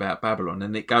talks about Babylon.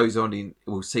 And it goes on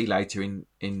we'll see later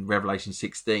in Revelation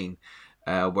 16,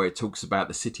 where it talks about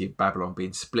the city of Babylon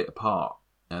being split apart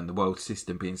and the world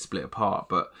system being split apart.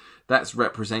 But that's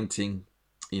representing,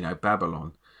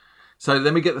 Babylon. So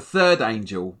then we get the third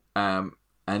angel. And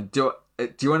do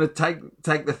you want to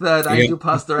take the third angel,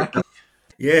 Pastor Akin?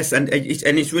 Yes, and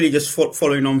it's really just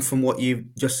following on from what you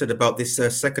just said about this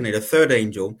the third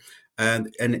angel,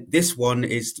 and this one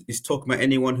is talking about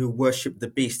anyone who worshipped the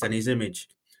beast and his image,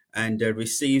 and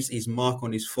receives his mark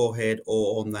on his forehead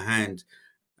or on the hand.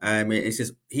 It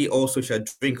says he also shall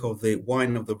drink of the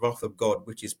wine of the wrath of God,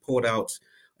 which is poured out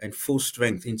in full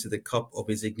strength into the cup of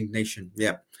his indignation.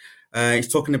 Yeah.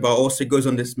 He's talking about, also goes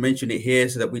on to mention it here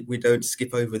so that we don't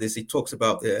skip over this. He talks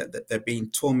about that they're being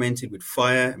tormented with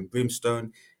fire and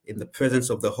brimstone in the presence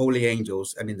of the holy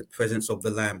angels and in the presence of the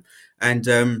Lamb. And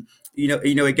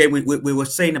again, we were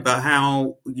saying about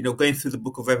how going through the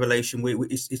book of Revelation,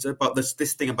 it's about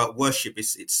this thing about worship.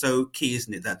 It's so key,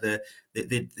 isn't it, that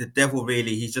the devil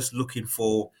really, he's just looking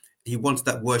for. He wants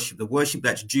that worship, the worship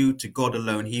that's due to God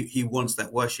alone. He wants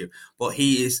that worship, but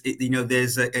he is,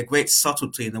 there's a great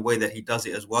subtlety in the way that he does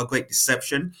it as well, great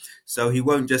deception. So he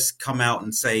won't just come out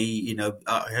and say,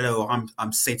 hello,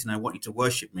 I'm Satan, I want you to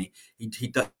worship me. He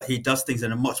does things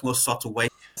in a much more subtle way.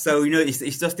 So,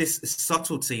 it's just this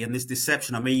subtlety and this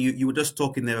deception. I mean, you were just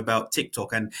talking there about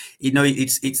TikTok, and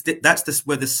that's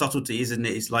where the subtlety is, isn't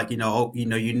it? It's like, you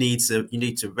need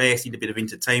to rest, you need a bit of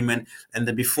entertainment, and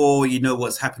then before you know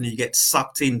what's happening, you get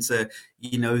sucked into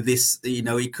this.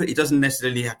 It doesn't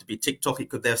necessarily have to be TikTok.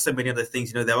 There are so many other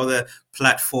things. There are other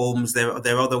platforms. There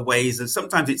are other ways, and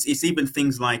sometimes it's even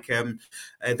things like the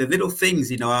little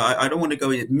things. I don't want to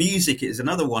go into music. Is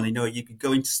another one. You could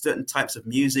go into certain types of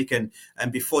music, and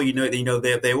before you know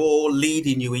it, they're all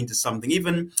leading you into something.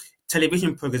 Even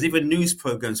television programs, even news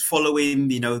programs, following,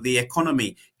 the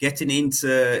economy, getting into,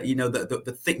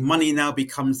 the thick money now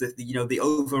becomes the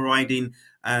overriding,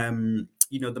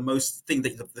 the most thing the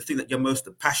thing that you're most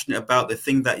passionate about, the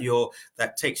thing that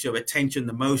takes your attention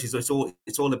the most. Is it's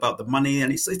all about the money.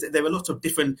 And there are lots of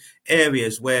different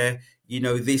areas where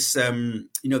this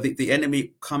the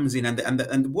enemy comes in,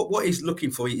 and what he's looking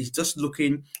for, he's just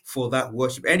looking for that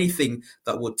worship, anything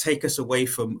that will take us away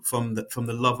from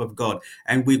the love of God.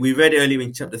 And we read earlier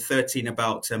in chapter 13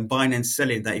 about buying and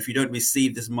selling, that if you don't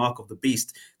receive this mark of the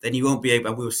beast, then you won't be able,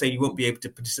 and we were saying, you won't be able to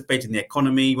participate in the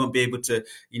economy, you won't be able to,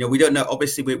 we don't know,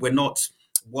 obviously we're not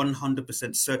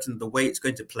 100% certain the way it's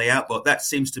going to play out, but that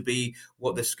seems to be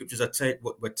what the scriptures are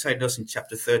what we're telling us in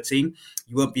chapter 13.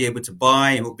 You won't be able to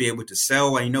buy, and won't be able to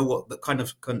sell, and what the kind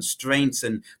of constraints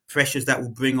and pressures that will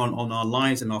bring on our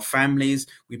lives and our families.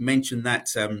 We've mentioned that,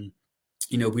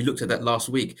 we looked at that last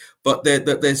week, but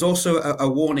there's also a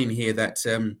warning here that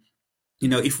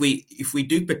if we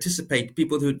do participate,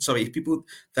 people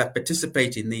that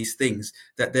participate in these things,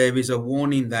 that there is a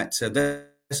warning that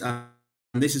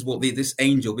and this is what this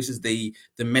angel, this is the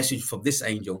message from this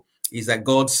angel, is that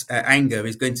God's anger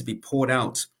is going to be poured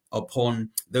out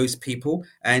upon those people.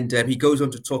 And he goes on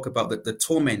to talk about the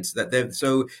torment that there.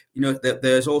 So that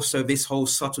there's also this whole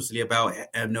subtlety about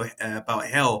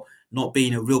hell not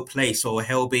being a real place, or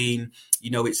hell being,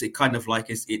 it's kind of like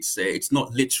it's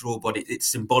not literal, but it's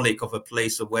symbolic of a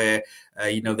place of where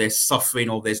there's suffering,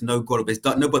 or there's no God, or there's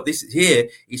no. But this here,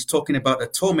 he's talking about a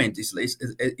torment. He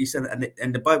said,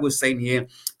 and the Bible is saying here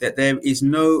that there is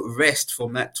no rest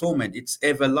from that torment. It's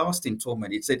everlasting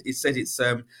torment. It said it's that's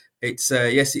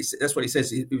what it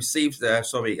says. It receives they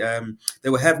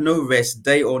will have no rest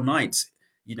day or night.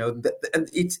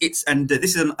 And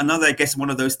this is another, I guess, one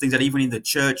of those things that even in the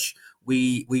church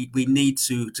we need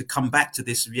to come back to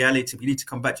this reality. We need to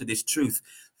come back to this truth,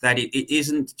 that it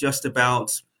isn't just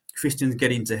about Christians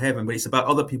getting to heaven, but it's about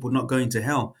other people not going to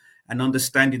hell, and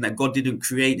understanding that God didn't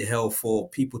create hell for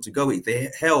people to go. The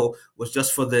hell was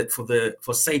just for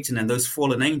Satan and those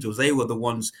fallen angels. They were the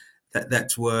ones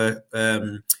that were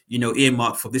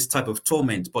earmarked for this type of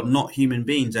torment, but not human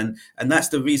beings. And that's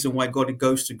the reason why God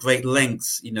goes to great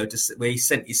lengths, where he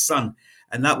sent his son.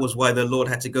 And that was why the Lord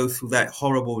had to go through that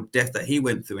horrible death that he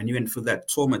went through, and he went through that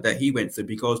torment that he went through,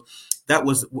 because that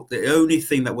was the only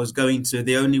thing that was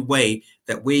the only way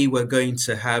that we were going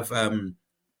to have, that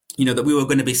we were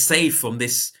going to be saved from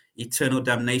this eternal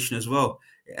damnation as well.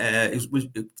 It was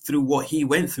through what he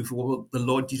went through, for what the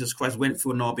Lord Jesus Christ went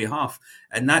through on our behalf.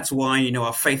 And that's why,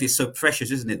 our faith is so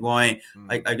precious, isn't it? Why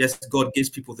I guess God gives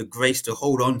people the grace to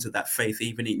hold on to that faith,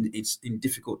 even in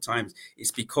difficult times.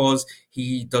 It's because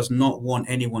he does not want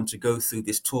anyone to go through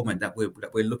this torment that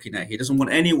we're looking at. He doesn't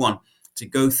want anyone to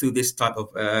go through this type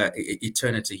of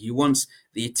eternity. He wants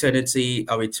our eternity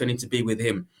to be with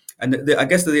him. And I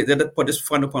guess the other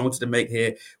final point I wanted to make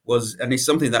here was, and it's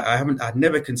something that I'd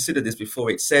never considered this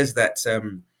before. It says that,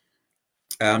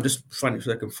 I'm just trying to see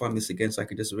if I can find this again so I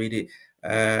can just read it.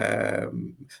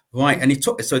 Right. And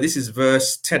so this is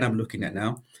verse 10 I'm looking at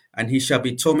now. And he shall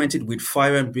be tormented with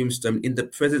fire and brimstone in the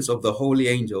presence of the holy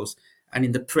angels and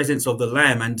in the presence of the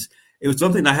Lamb. And it was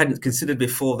something I hadn't considered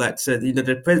before, that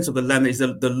the presence of the Lamb is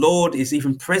the Lord is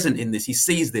even present in this. He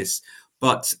sees this.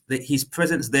 But his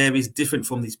presence there is different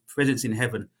from his presence in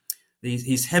heaven.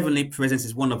 His heavenly presence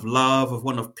is one of love, of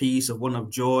one of peace, of one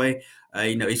of joy.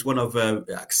 It's one of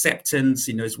acceptance.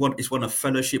 It's one of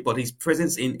fellowship. But his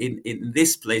presence in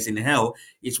this place in hell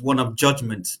is one of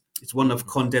judgment. It's one of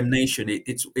condemnation.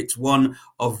 It's one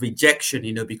of rejection.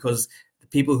 Because the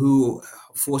people who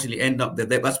unfortunately end up there,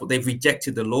 that's what they've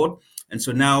rejected the Lord. And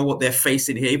so now what they're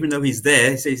facing here, even though he's there,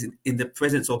 he says in the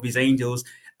presence of his angels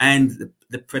and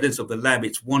the presence of the Lamb,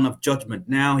 it's one of judgment.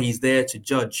 Now he's there to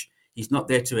judge. He's not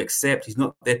there to accept. He's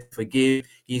not there to forgive.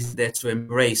 He's there to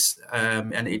embrace.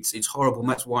 And it's horrible. And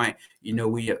that's why,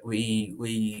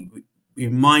 we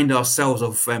remind ourselves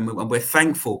of, and we're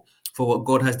thankful for what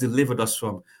God has delivered us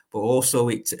from. But also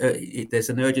there's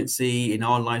an urgency in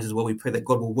our lives as well. We pray that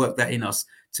God will work that in us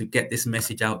to get this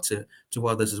message out to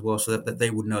others as well, so that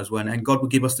they would know as well. And God will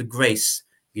give us the grace,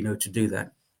 to do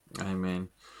that. Amen.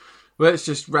 Well, let's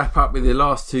just wrap up with the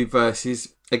last two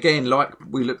verses. Again, like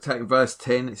we looked at in verse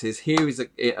 10, it says, here is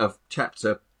of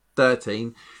chapter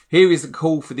 13, here is a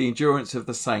call for the endurance of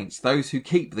the saints, those who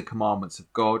keep the commandments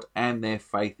of God and their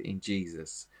faith in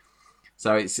Jesus.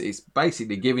 So it's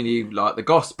basically giving you like the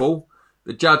gospel,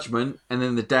 the judgment, and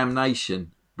then the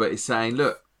damnation. But it's saying,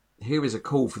 look, here is a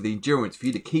call for the endurance, for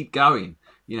you to keep going,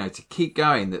 to keep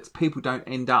going, that people don't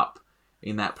end up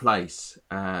in that place.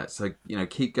 So,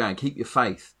 keep going, keep your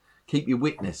faith, keep your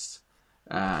witness.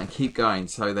 and keep going,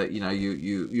 so that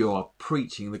you are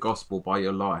preaching the gospel by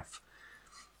your life.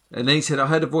 And then he said, I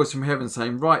heard a voice from heaven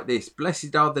saying, write this,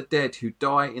 blessed are the dead who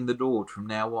die in the Lord from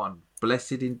now on.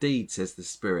 Blessed indeed, says the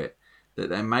Spirit, that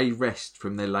they may rest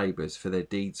from their labours, for their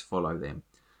deeds follow them.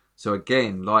 So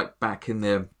again, like back in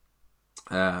the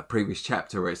previous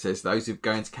chapter where it says, those who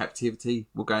go into captivity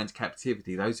will go into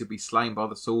captivity. Those who be slain by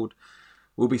the sword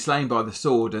will be slain by the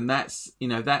sword. And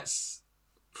that's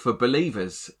for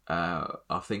believers.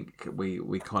 I think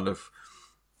we kind of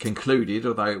concluded,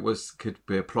 although it could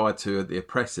be applied to the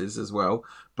oppressors as well.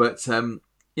 But,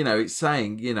 it's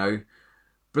saying,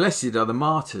 blessed are the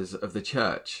martyrs of the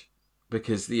church,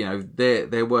 because,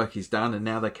 their work is done and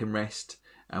now they can rest.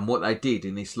 And what they did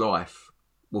in this life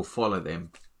will follow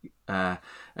them. And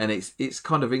it's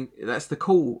kind of, that's the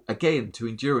call again to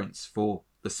endurance for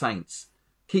the saints.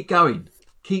 Keep going.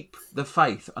 Keep the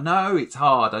faith. I know it's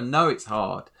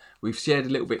hard. We've shared a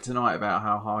little bit tonight about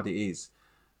how hard it is.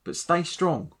 But stay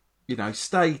strong,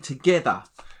 stay together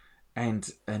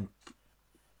and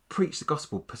preach the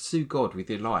gospel, pursue God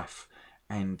with your life,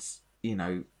 and,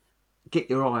 get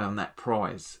your eye on that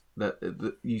prize. That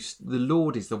the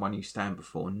Lord is the one you stand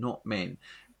before, not men.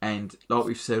 And like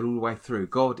we've said all the way through,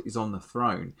 God is on the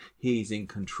throne. He is in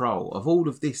control of all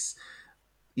of this,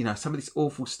 some of this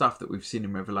awful stuff that we've seen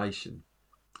in Revelation.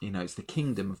 It's the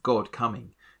kingdom of God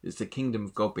coming. It's the kingdom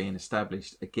of God being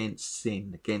established against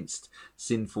sin, against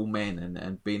sinful men,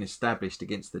 and being established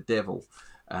against the devil.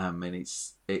 And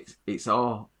it's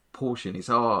our portion. It's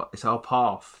our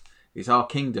path. It's our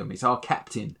kingdom. It's our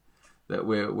captain that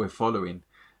we're following.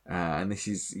 And this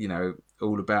is,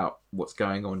 all about what's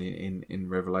going on in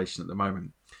Revelation at the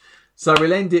moment. So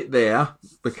we'll end it there,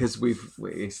 because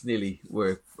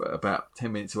we're about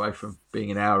 10 minutes away from being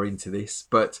an hour into this.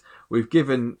 But we've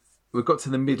got to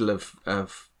the middle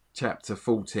of chapter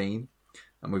 14,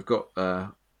 and we've got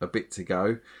a bit to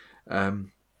go.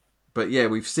 But yeah,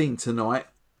 we've seen tonight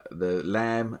the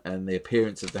Lamb and the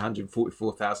appearance of the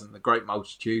 144,000, the great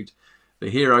multitude, the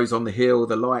heroes on the hill,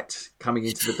 the light coming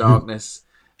into the darkness,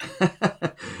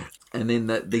 and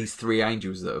then these three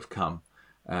angels that have come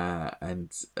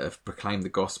and have proclaimed the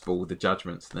gospel, the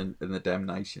judgments, and the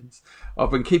damnations.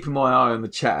 I've been keeping my eye on the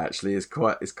chat. Actually, it's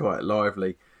quite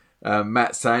lively.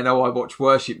 Matt saying, "Oh, I watch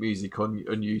worship music on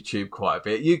YouTube quite a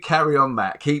bit." You carry on,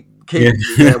 Matt. Keep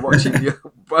watching your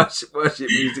worship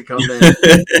music on there.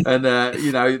 And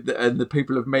and the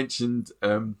people have mentioned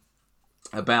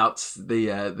about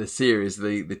the series,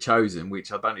 the Chosen,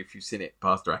 which I don't know if you've seen it,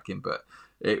 Pastor Akin, but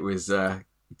it was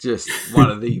just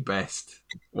one of the best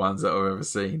ones that I've ever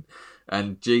seen.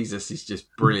 And Jesus is just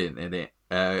brilliant in it.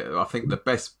 I think the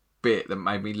best bit that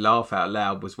made me laugh out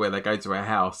loud was where they go to a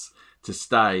house to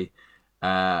stay,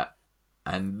 and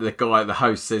the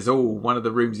host says, "Oh, one of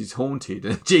the rooms is haunted,"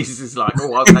 and Jesus is like,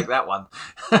 "Oh, I'll take that one."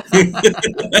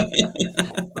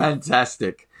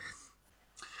 Fantastic.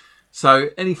 So,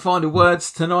 any final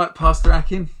words tonight, Pastor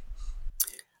Akin?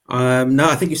 No,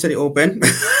 I think you said it all, Ben.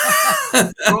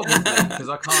 Probably, because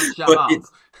I can't shut up.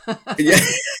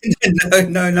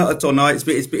 No, not at all. No, it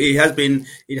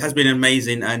has been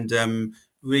amazing, and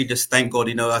really just thank God.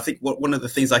 I think one of the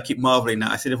things I keep marveling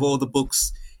at, I said, of all the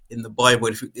books in the Bible,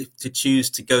 if to choose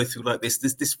to go through like this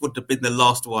would have been the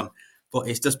last one. But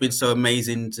it's just been so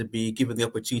amazing to be given the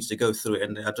opportunity to go through it,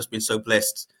 and I've just been so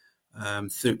blessed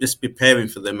through just preparing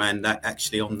for them, and that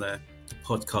actually on the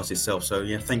podcast itself. So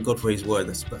yeah, thank God for His word.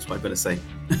 That's what I'm going to say.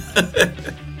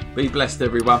 Be blessed,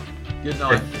 everyone. Good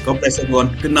night. God bless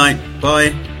everyone. Good night.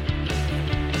 Bye.